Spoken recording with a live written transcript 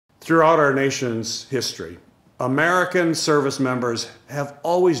Throughout our nation's history, American service members have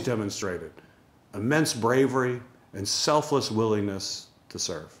always demonstrated immense bravery and selfless willingness to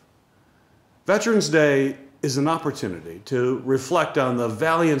serve. Veterans Day is an opportunity to reflect on the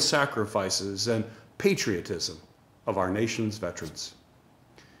valiant sacrifices and patriotism of our nation's veterans.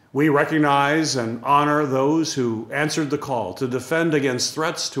 We recognize and honor those who answered the call to defend against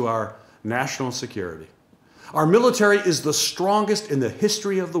threats to our national security. Our military is the strongest in the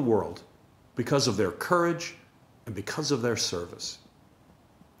history of the world because of their courage and because of their service.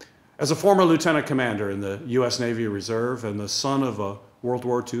 As a former lieutenant commander in the U.S. Navy Reserve and the son of a World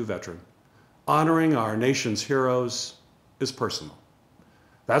War II veteran, honoring our nation's heroes is personal.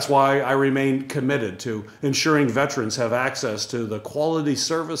 That's why I remain committed to ensuring veterans have access to the quality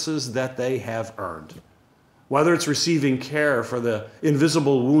services that they have earned. Whether it's receiving care for the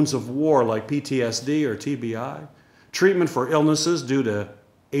invisible wounds of war like PTSD or TBI, treatment for illnesses due to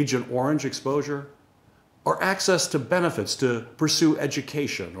Agent Orange exposure, or access to benefits to pursue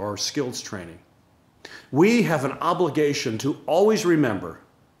education or skills training. We have an obligation to always remember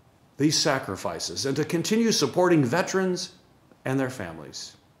these sacrifices and to continue supporting veterans and their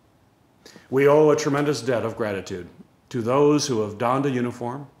families. We owe a tremendous debt of gratitude to those who have donned a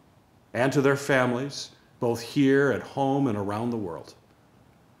uniform and to their families, both here at home and around the world.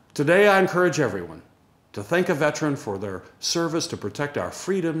 Today, I encourage everyone to thank a veteran for their service to protect our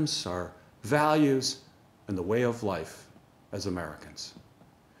freedoms, our values, and the way of life as Americans.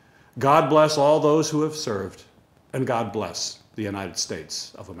 God bless all those who have served, and God bless the United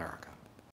States of America.